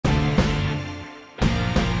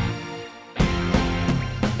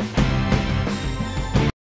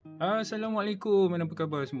Assalamualaikum, apa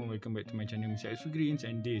khabar semua? Welcome back to my channel Figura,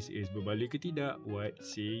 and this is Berbaloi ke Tidak, What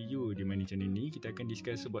Say You. Di mana channel ni kita akan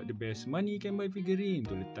discuss about the best money can buy figurine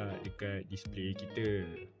untuk letak dekat display kita.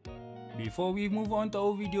 Before we move on to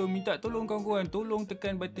our video, minta tolong kawan-kawan, tolong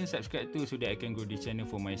tekan button subscribe tu so that I can grow this channel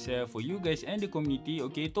for myself, for you guys and the community.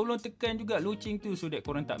 Okay, tolong tekan juga loceng tu so that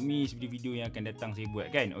korang tak miss video-video yang akan datang saya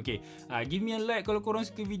buat kan. Okay, give me a like kalau korang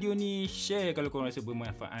suka video ni, share kalau korang rasa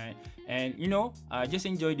bermanfaat, and you know, just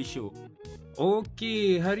enjoy the show.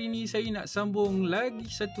 Okay, hari ni saya nak sambung lagi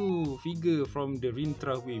satu figure from the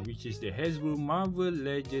Rintra way, which is the Hasbro Marvel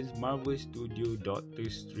Legends Marvel Studio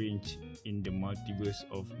Doctor Strange in the Multiverse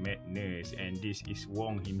of Madness, and this is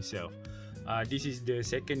Wong himself. This is the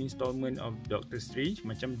second installment of Doctor Strange.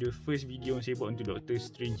 Macam the first video yang saya buat untuk Doctor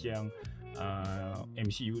Strange yang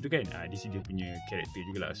MCU tu kan, this is dia punya character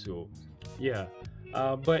jugalah. So yeah,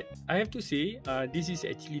 but I have to say this is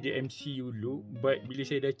actually the MCU look, but bila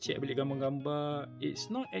saya dah check balik gambar-gambar,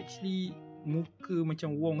 it's not actually muka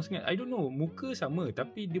macam Wong sangat. I don't know, muka sama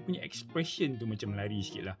tapi dia punya expression tu macam lari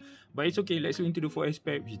sikit lah. But it's okay, let's look into the four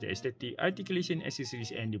aspect, which is the aesthetic, articulation, accessories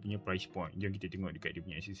and dia punya price point. Jom kita tengok dekat dia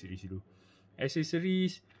punya accessories dulu.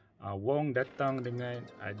 Accessories, Wong datang dengan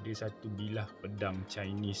ada satu bilah pedang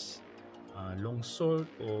Chinese, long sword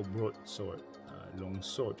or broad sword. Long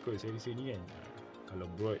sword kot saya rasa ni kan, kalau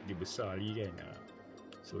broad dia besar lagi kan.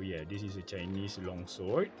 So yeah, this is a Chinese long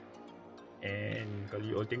sword. And kalau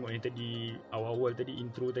you all tengok ni tadi, awal-awal tadi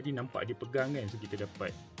intro tadi nampak dia pegang kan. So kita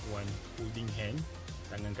dapat one holding hand,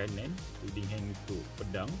 tangan kanan holding hand untuk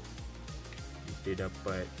pedang. Kita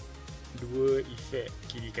dapat dua efek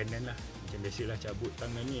kiri kanan lah, macam biasalah cabut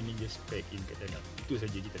tangan ni just pack in kat dalam. Itu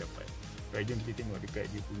saja kita dapat. Right, jom kita tengok dekat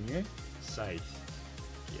dia punya size,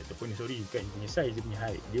 ataupun sorry, bukan dia punya size, dia punya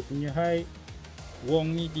height. Dia punya height,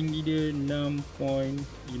 Wong ni tinggi dia 6.5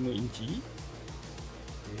 inci.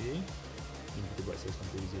 Okay, ni kita buat size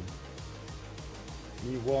comparison.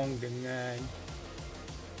 Ni Wong dengan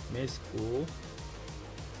Mesco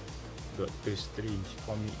Doctor Strange,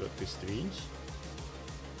 comic Doctor Strange.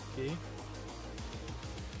 Okay,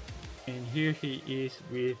 and here he is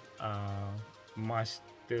with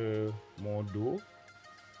Master Modo,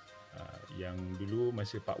 yang dulu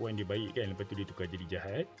masa part 1 dia baik kan, lepas tu dia tukar jadi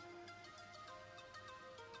jahat.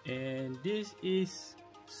 And this is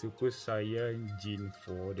Super Saiyan Gen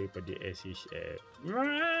 4 daripada SHF.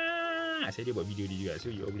 Saya dia buat video dia juga, so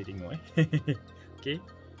you all boleh tengok Okay,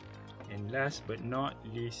 and last but not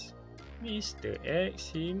least, Mr.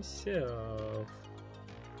 X himself.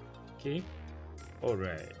 Okay,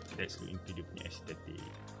 alright, let's look into dia punya aesthetic.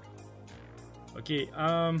 Okay,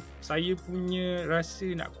 saya punya rasa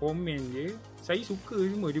nak komen je, saya suka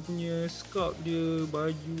semua dia punya sculpt dia,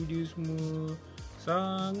 baju dia semua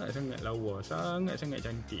sangat-sangat lawa, sangat-sangat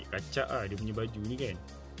cantik. Kacak lah dia punya baju ni kan.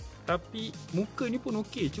 Tapi muka ni pun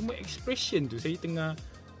okey, cuma expression tu saya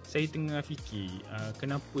tengah fikir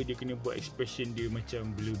kenapa dia kena buat expression dia macam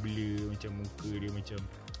blur-blur, macam muka dia macam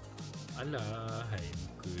alah, hai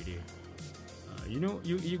muka dia. You know,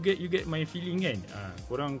 you get my feeling kan.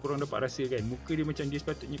 Korang dapat rasa kan, muka dia macam dia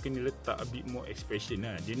sepatutnya kena letak a bit more expression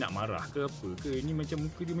lah. Dia nak marah ke apa ke, ni macam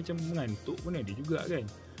muka dia macam mengantuk pun ada juga kan.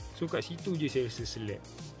 So kat situ je saya rasa select.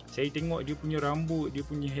 Saya tengok dia punya rambut, dia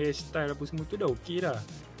punya hairstyle apa semua tu dah okey dah.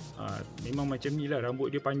 Memang macam ni lah, rambut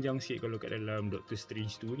dia panjang sikit kalau kat dalam Doctor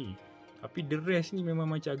Strange tu ni. Tapi the rest ni memang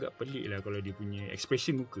macam agak pelik lah kalau dia punya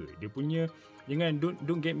expression muka. Dia punya, jangan,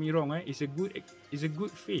 don't get me wrong, it's a good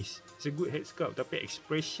face, it's a good head sculpt, tapi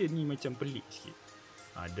expression ni macam pelik sikit.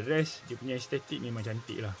 The rest, dia punya estetik memang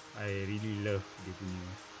cantik lah. I really love dia punya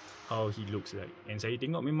how he looks like. And saya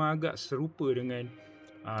tengok memang agak serupa dengan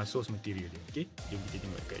source material dia. Okay, jom kita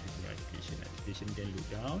tengok dekat dia punya articulation. Articulation can look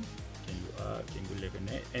down, can look up, can go left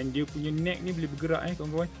and right. And dia punya neck ni boleh bergerak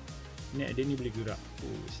kawan-kawan. Neck dia ni boleh gerak.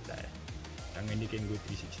 Oh, style. Tangan dia can go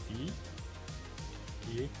 360.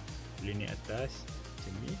 Okay, boleh naik atas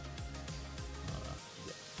macam ni.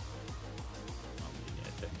 Boleh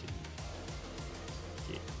naik atas macam ni.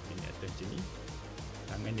 Okay, boleh naik atas macam ni.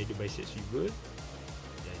 Tangan dia ada bicep swivel.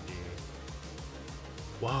 Dia ada,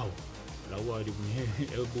 wow, lawa dia punya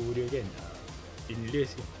elbow dia kan,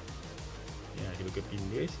 pinless kan. Ya, dia pakai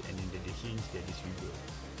pinless, and then dia ada hinge, dia ada swivel.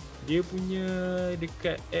 Dia punya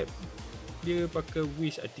dekat app dia pakai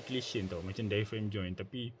waist articulation tau, macam diaphragm joint,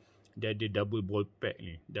 tapi dia ada double ball pack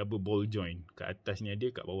ni, double ball joint. Kat atas ni ada,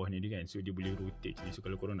 kat bawah ni ada kan. So dia boleh rotate. So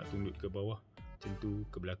kalau korang nak tunduk ke bawah macam tu,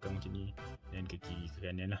 ke belakang macam ni, dan ke kiri, ke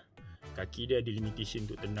kanan lah. Kaki dia ada limitation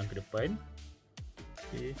untuk tendang ke depan.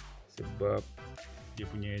 Okay, sebab dia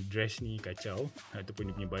punya dress ni kacau, ataupun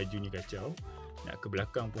dia punya baju ni kacau. Nak ke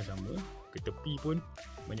belakang pun sama, ke tepi pun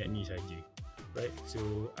banyak ni saja. right?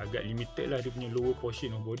 So agak limited lah dia punya lower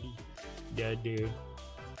portion of body. Dia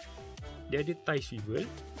ada thigh swivel.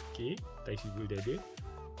 Okay, thigh swivel dia ada.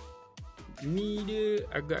 Ni dia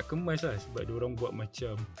agak kemas lah sebab dia orang buat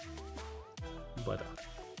macam, nampak tak?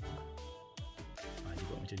 Dia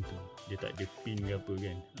buat macam tu. Dia tak ada pin ke apa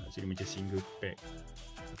kan. So dia macam single pack.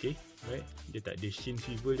 Okay, right? Dia tak ada shin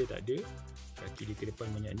swivel, dia tak ada. Kaki dia ke depan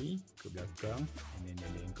banyak ni, ke belakang, and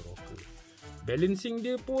then ke rocker. Balancing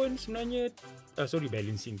dia pun sebenarnya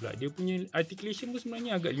balancing pula. Dia punya articulation pun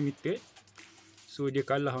sebenarnya agak limited. So dia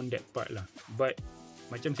kalah on that part lah. But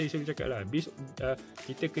macam saya selalu cakap lah,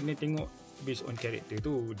 kita kena tengok based on character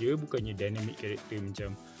tu. Dia bukannya dynamic character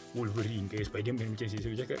macam Wolverine ke Spider-Man macam saya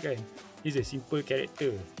selalu cakap kan. He's a simple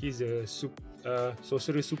character. He's a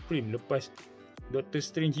Sorcerer Supreme. Lepas Doctor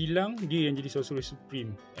Strange hilang, dia yang jadi Sorcerer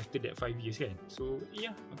Supreme after that 5 years kan. So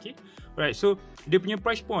yeah, okay. Alright, so dia punya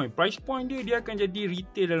price point dia akan jadi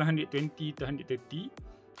retail dalam 120 to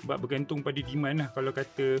 130. Sebab bergantung pada demand lah. Kalau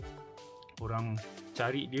kata orang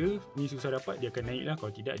cari dia, ni susah dapat, dia akan naik lah.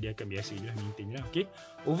 Kalau tidak, dia akan biasa je lah, maintain lah. Okay,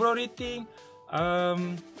 overall rating,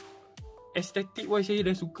 aesthetic wise saya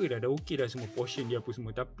dah suka dah okay dah semua portion dia apa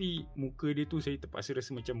semua. Tapi muka dia tu saya terpaksa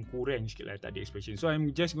rasa macam kurang sikit lah, tak ada expression. So I'm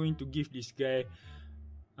just going to give this guy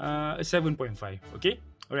a 7.5. Okay,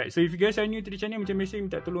 alright. So if you guys are new to the channel, macam biasa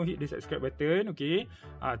minta tolong hit the subscribe button. Okay,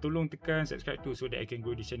 tolong tekan subscribe tu so that I can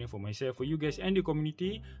grow this channel for myself, for you guys and the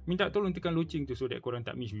community. Minta tolong tekan loceng tu so that korang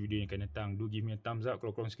tak miss video yang akan datang. Do give me a thumbs up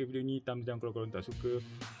kalau korang suka video ni, thumbs down kalau korang tak suka.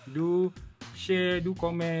 Do share, do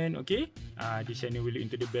comment. Okay, this channel will look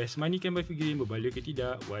into the best money can buy figurine, berbaloi ke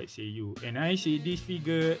tidak, what say you? And I say this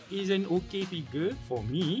figure is an okay figure for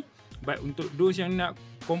me. But untuk those yang nak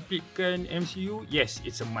completekan MCU, yes,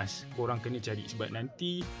 it's a must. Korang kena cari sebab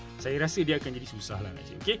nanti saya rasa dia akan jadi susah lah nak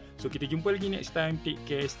cari. Okay, so kita jumpa lagi next time. Take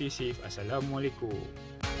care, stay safe. Assalamualaikum.